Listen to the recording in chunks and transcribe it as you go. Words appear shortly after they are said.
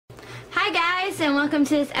Hi guys, and welcome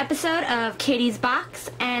to this episode of Katie's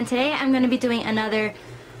Box, and today I'm going to be doing another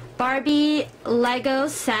Barbie Lego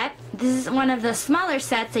set. This is one of the smaller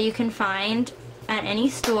sets that you can find at any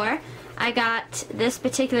store. I got this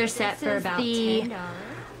particular set for about $10.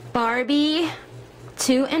 Barbie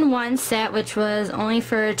 2-in-1 set, which was only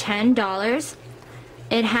for $10.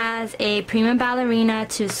 It has a prima ballerina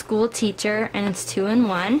to school teacher, and it's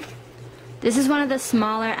 2-in-1. This is one of the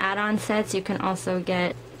smaller add-on sets. You can also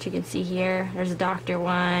get, you can see here, there's a doctor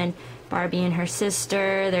one, Barbie and her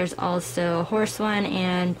sister. There's also a horse one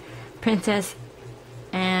and princess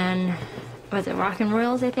and, was it Rock and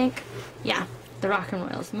Royals, I think? Yeah, the Rock and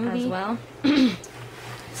Royals movie as well.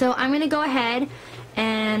 So I'm going to go ahead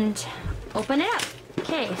and open it up.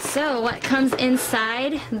 Okay, so what comes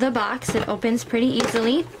inside the box, it opens pretty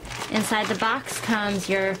easily. Inside the box comes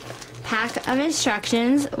your pack of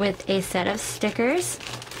instructions with a set of stickers.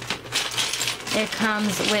 It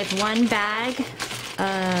comes with one bag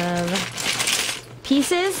of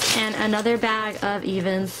pieces and another bag of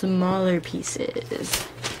even smaller pieces.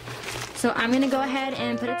 So I'm going to go ahead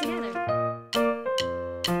and put it together.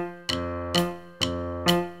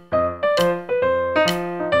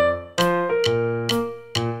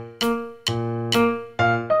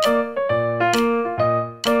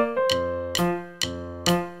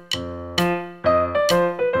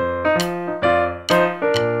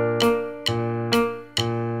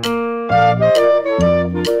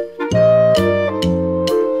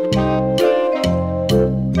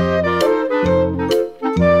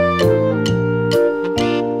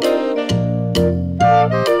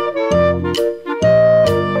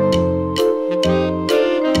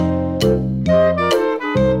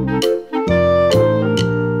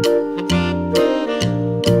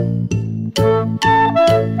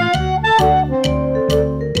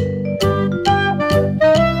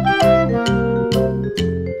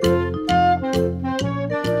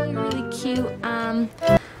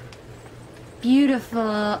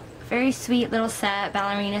 Beautiful, very sweet little set,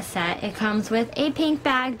 ballerina set. It comes with a pink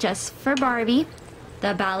bag just for Barbie,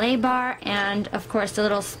 the ballet bar, and of course the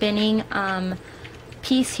little spinning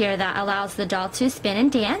piece here that allows the doll to spin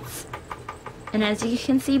and dance. And as you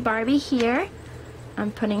can see, Barbie here,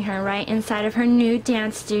 I'm putting her right inside of her new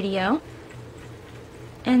dance studio.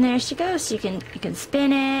 And there she goes. You can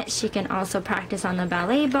spin it. She can also practice on the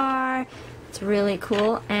ballet bar. It's really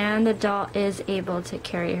cool, and the doll is able to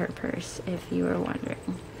carry her purse, if you were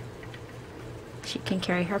wondering. She can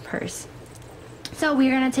carry her purse. So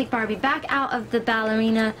we're going to take Barbie back out of the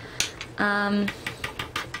ballerina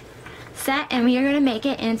set, and we are going to make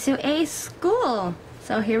it into a school.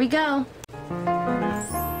 So here we go.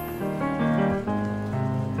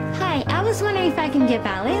 Hi, I was wondering if I can get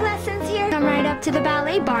ballet lessons here. Come right up to the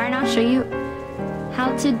ballet bar and I'll show you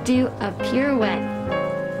how to do a pirouette.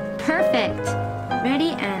 Perfect.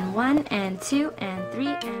 Ready, and 1 and 2 and 3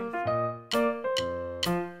 and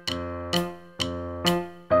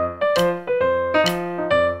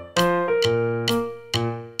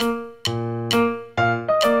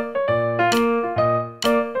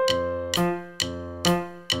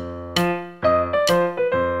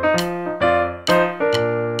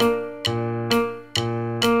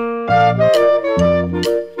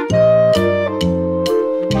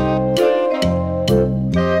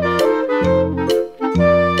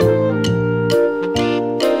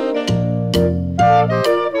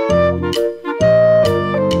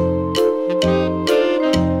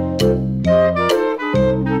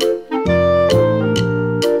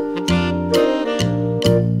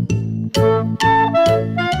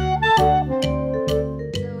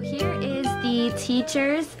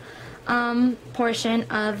teacher's portion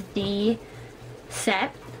of the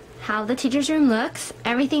set, how the teacher's room looks.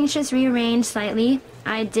 Everything's just rearranged slightly.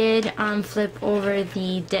 I did flip over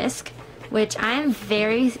the disc, which I'm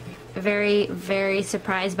very, very, very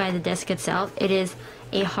surprised by the disc itself. It is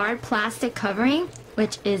a hard plastic covering,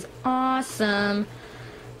 which is awesome,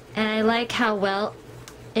 and I like how well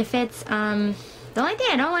it fits. The only thing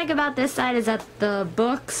I don't like about this side is that the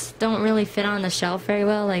books don't really fit on the shelf very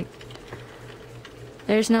well. Like,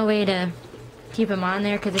 there's no way to keep them on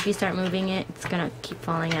there, because if you start moving it, it's gonna keep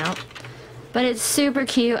falling out. But it's super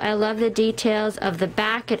cute. I love the details of the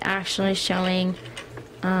back. It actually showing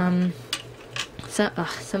some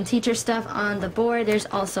teacher stuff on the board. There's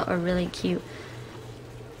also a really cute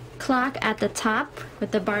clock at the top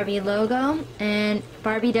with the Barbie logo, and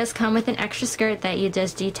Barbie does come with an extra skirt that you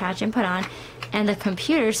just detach and put on, and the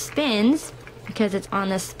computer spins because it's on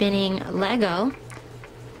the spinning Lego,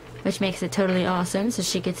 which makes it totally awesome, so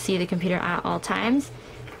she could see the computer at all times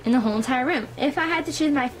in the whole entire room. If I had to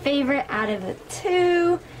choose my favorite out of the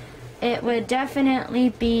two, it would definitely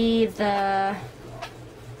be the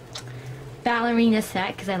ballerina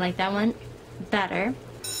set, because I like that one better.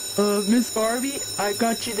 Miss Barbie, I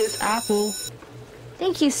got you this apple.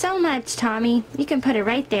 Thank you so much, Tommy. You can put it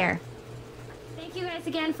right there. Thank you guys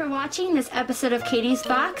again for watching this episode of Katie's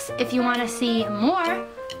Box. If you want to see more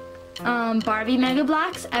Barbie Mega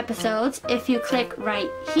Blocks episodes, if you click right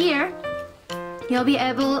here, you'll be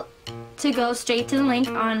able to go straight to the link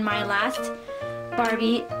on my last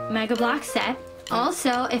Barbie Mega Block set.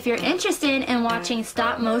 Also, if you're interested in watching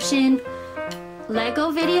stop motion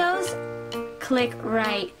Lego videos, click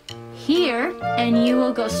right here and you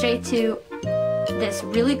will go straight to this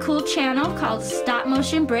really cool channel called Stop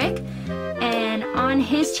Motion Brick. And on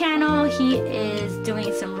his channel, he is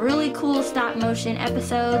doing some really cool stop motion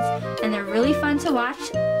episodes, and they're really fun to watch.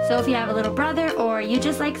 So if you have a little brother or you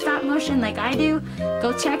just like stop motion like I do,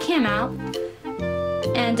 go check him out.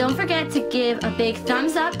 And don't forget to give a big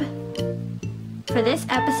thumbs up for this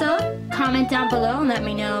episode. Comment down below and let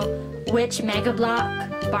me know which Mega Block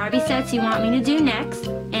Barbie sets you want me to do next.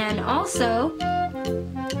 And also,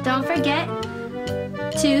 don't forget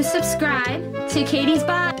to subscribe to Katie's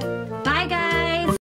Box.